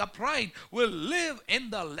righteous, for the upright will live in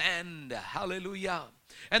the land. Hallelujah.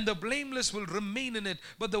 And the blameless will remain in it,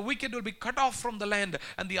 but the wicked will be cut off from the land,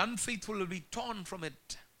 and the unfaithful will be torn from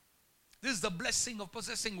it. This is the blessing of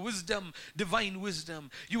possessing wisdom, divine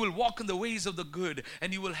wisdom. You will walk in the ways of the good,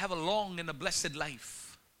 and you will have a long and a blessed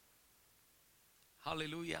life.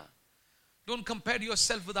 Hallelujah. Don't compare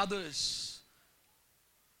yourself with others.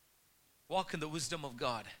 Walk in the wisdom of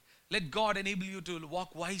God. Let God enable you to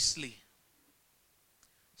walk wisely,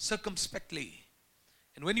 circumspectly.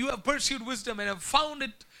 And when you have pursued wisdom and have found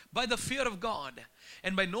it by the fear of God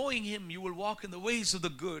and by knowing Him, you will walk in the ways of the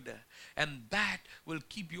good, and that will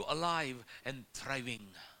keep you alive and thriving.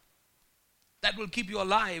 That will keep you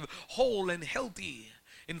alive, whole and healthy.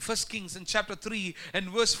 In 1 Kings in chapter 3 and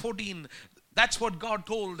verse 14, that's what God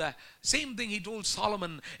told. Same thing He told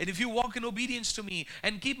Solomon. And if you walk in obedience to me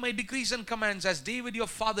and keep my decrees and commands as David your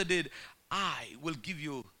father did, I will give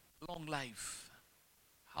you long life.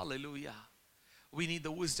 Hallelujah. We need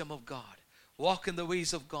the wisdom of God. Walk in the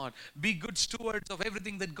ways of God. Be good stewards of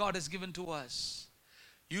everything that God has given to us.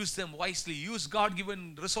 Use them wisely. Use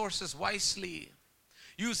God-given resources wisely.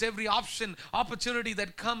 Use every opportunity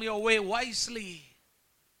that come your way wisely.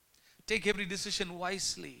 Take every decision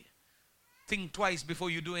wisely. Think twice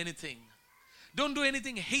before you do anything. Don't do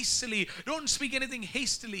anything hastily. Don't speak anything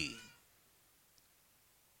hastily.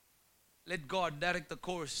 Let God direct the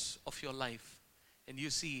course of your life, and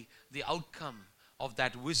you see the outcome of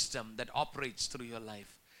that wisdom that operates through your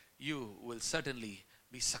life. You will certainly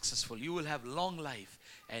be successful. You will have long life,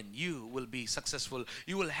 and you will be successful.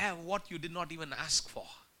 You will have what you did not even ask for.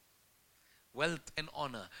 Wealth and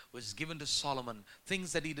honor was given to Solomon,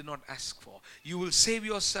 things that he did not ask for. You will save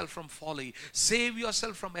yourself from folly, save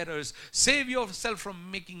yourself from errors, save yourself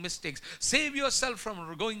from making mistakes, save yourself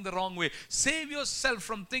from going the wrong way, save yourself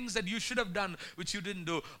from things that you should have done which you didn't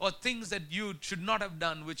do, or things that you should not have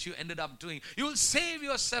done which you ended up doing. You will save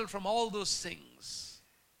yourself from all those things.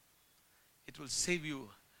 It will save you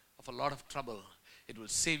of a lot of trouble. It will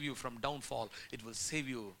save you from downfall. It will save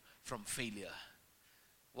you from failure.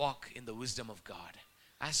 Walk in the wisdom of God.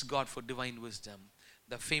 Ask God for divine wisdom.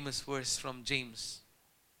 The famous verse from James.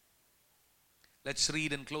 Let's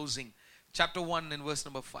read in closing. Chapter 1 and verse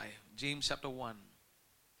number 5. James chapter 1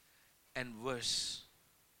 and verse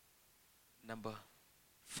number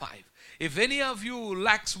 5. If any of you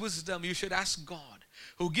lacks wisdom, you should ask God,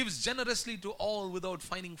 who gives generously to all without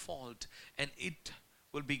finding fault, and it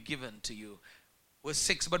will be given to you. Verse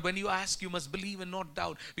 6, but when you ask, you must believe and not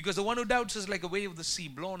doubt, because the one who doubts is like a wave of the sea,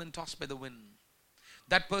 blown and tossed by the wind.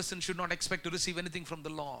 That person should not expect to receive anything from the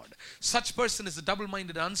Lord. Such person is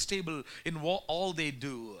double-minded and unstable in all they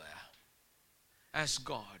do. Ask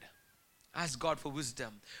God. Ask God for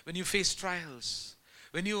wisdom. When you face trials,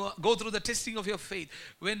 when you go through the testing of your faith,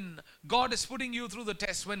 when God is putting you through the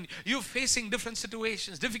test, when you're facing different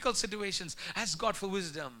situations, difficult situations, ask God for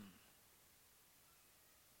wisdom.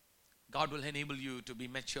 God will enable you to be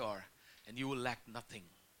mature, and you will lack nothing.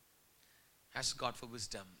 Ask God for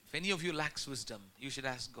wisdom. If any of you lacks wisdom, you should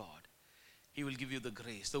ask God. He will give you the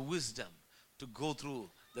grace, the wisdom to go through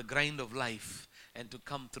the grind of life and to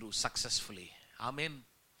come through successfully. Amen.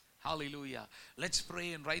 Hallelujah. Let's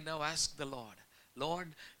pray and right now ask the Lord. Lord,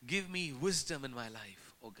 give me wisdom in my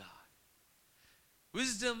life, oh God.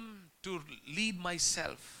 Wisdom to lead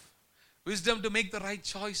myself. Wisdom to make the right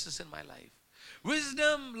choices in my life.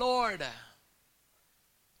 Wisdom, Lord,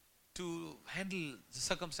 to handle the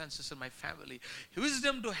circumstances in my family.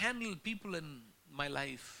 Wisdom to handle people in my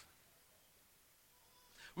life.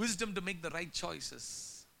 Wisdom to make the right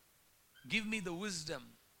choices. Give me the wisdom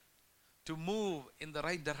to move in the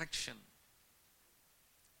right direction.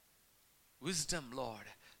 Wisdom, Lord.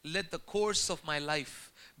 Let the course of my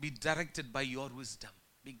life be directed by your wisdom.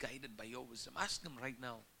 Be guided by your wisdom. Ask Him right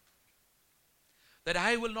now. That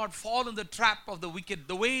I will not fall in the trap of the wicked,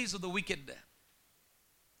 the ways of the wicked.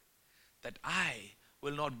 That I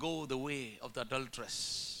will not go the way of the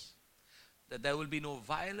adulteress. That there will be no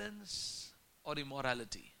violence or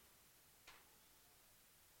immorality.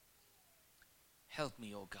 Help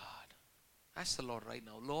me, oh God. Ask the Lord right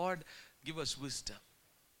now. Lord, give us wisdom.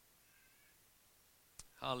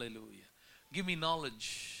 Hallelujah. Give me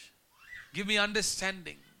knowledge. Give me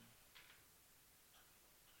understanding.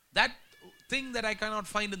 That thing that I cannot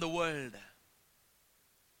find in the world.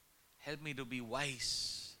 Help me to be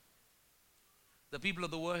wise. The people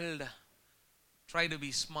of the world try to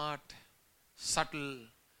be smart, subtle,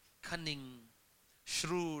 cunning,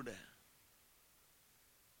 shrewd.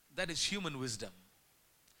 That is human wisdom.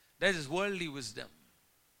 That is worldly wisdom.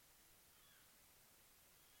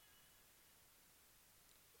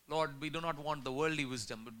 Lord, we do not want the worldly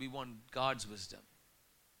wisdom, but we want God's wisdom.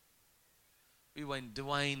 We want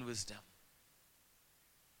divine wisdom.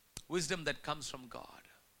 Wisdom that comes from God.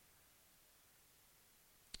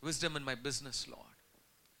 Wisdom in my business, Lord.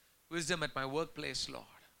 Wisdom at my workplace, Lord.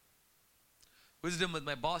 Wisdom with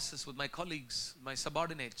my bosses, with my colleagues, my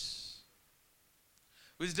subordinates.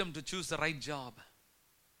 Wisdom to choose the right job.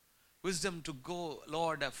 Wisdom to go,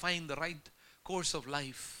 Lord, find the right course of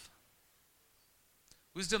life.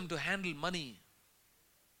 Wisdom to handle money.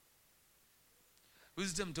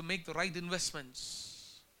 Wisdom to make the right investments.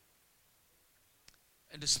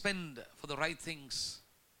 And to spend for the right things.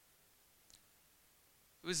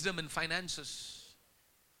 Wisdom in finances.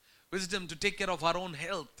 Wisdom to take care of our own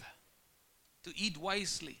health. To eat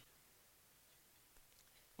wisely.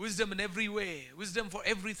 Wisdom in every way. Wisdom for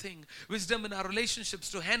everything. Wisdom in our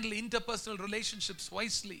relationships, to handle interpersonal relationships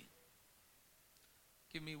wisely.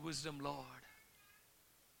 Give me wisdom, Lord.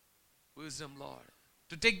 Wisdom, Lord.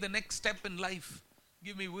 To take the next step in life.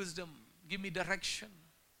 Give me wisdom. Give me direction.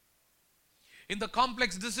 In the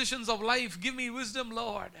complex decisions of life, give me wisdom,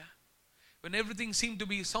 Lord. When everything seemed to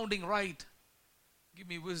be sounding right, give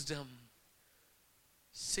me wisdom.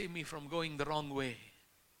 Save me from going the wrong way.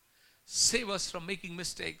 Save us from making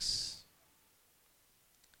mistakes.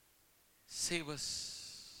 Save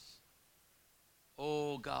us.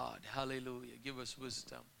 Oh God, hallelujah. Give us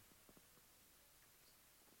wisdom.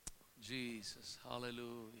 Jesus,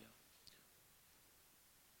 hallelujah.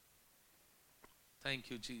 Thank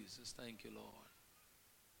you, Jesus. Thank you, Lord.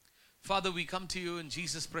 Father, we come to you in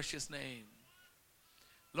Jesus' precious name.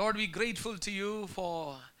 Lord, we're grateful to you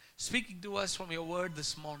for speaking to us from your word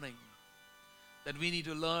this morning, that we need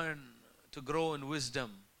to learn to grow in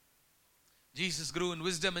wisdom. Jesus grew in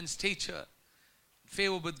wisdom and stature,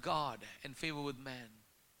 favor with God and favor with man.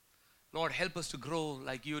 Lord, help us to grow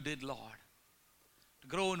like you did, Lord. To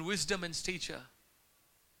grow in wisdom and stature.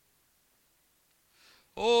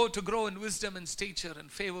 Oh, to grow in wisdom and stature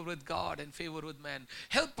and favor with God and favor with man.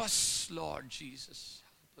 Help us, Lord Jesus.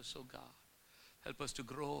 Help us, oh God. Help us to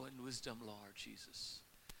grow in wisdom, Lord Jesus.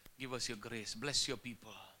 Give us your grace. Bless your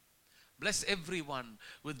people. Bless everyone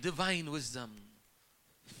with divine wisdom.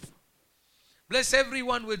 Bless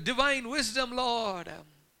everyone with divine wisdom, Lord.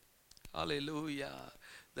 Hallelujah.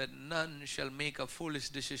 That none shall make a foolish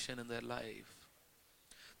decision in their life.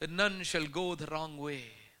 That none shall go the wrong way.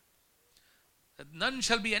 That none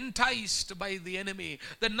shall be enticed by the enemy.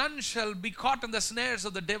 That none shall be caught in the snares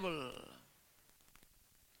of the devil.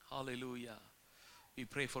 Hallelujah. We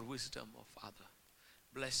pray for wisdom, oh Father.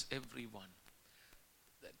 Bless everyone,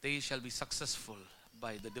 that they shall be successful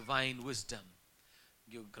by the divine wisdom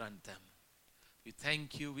you grant them. We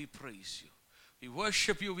thank you, we praise you. We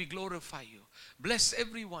worship you, we glorify you. Bless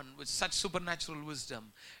everyone with such supernatural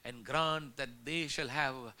wisdom and grant that they shall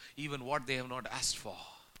have even what they have not asked for.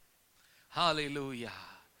 Hallelujah.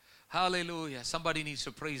 Hallelujah. Somebody needs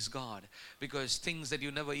to praise God because things that you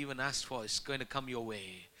never even asked for is going to come your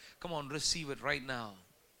way. Come on, receive it right now.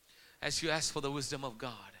 As you ask for the wisdom of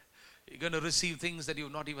God, you're going to receive things that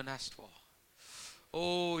you've not even asked for.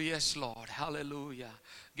 Oh, yes, Lord. Hallelujah.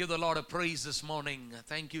 Give the Lord a praise this morning.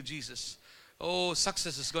 Thank you, Jesus. Oh,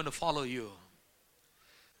 success is going to follow you.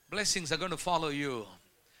 Blessings are going to follow you.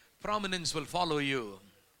 Prominence will follow you.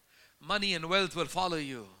 Money and wealth will follow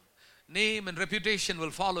you. Name and reputation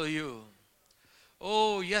will follow you.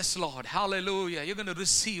 Oh, yes, Lord. Hallelujah. You're going to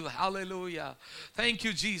receive. Hallelujah. Thank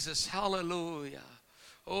you, Jesus. Hallelujah.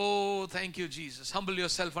 Oh, thank you, Jesus. Humble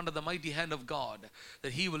yourself under the mighty hand of God,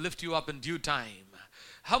 that He will lift you up in due time.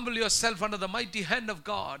 Humble yourself under the mighty hand of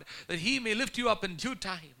God, that He may lift you up in due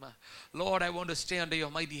time. Lord, I want to stay under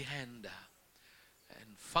your mighty hand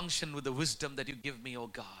and function with the wisdom that you give me, oh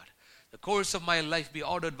God. The course of my life be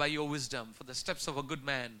ordered by your wisdom, for the steps of a good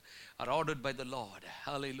man are ordered by the Lord.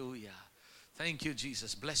 Hallelujah. Thank you,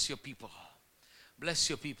 Jesus. Bless your people. Bless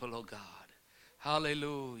your people, oh God.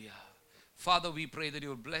 Hallelujah. Father, we pray that you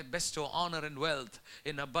will bestow honor and wealth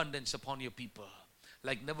in abundance upon your people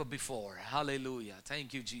like never before. Hallelujah.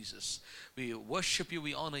 Thank you, Jesus. We worship you,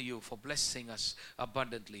 we honor you for blessing us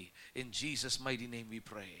abundantly. In Jesus' mighty name we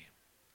pray.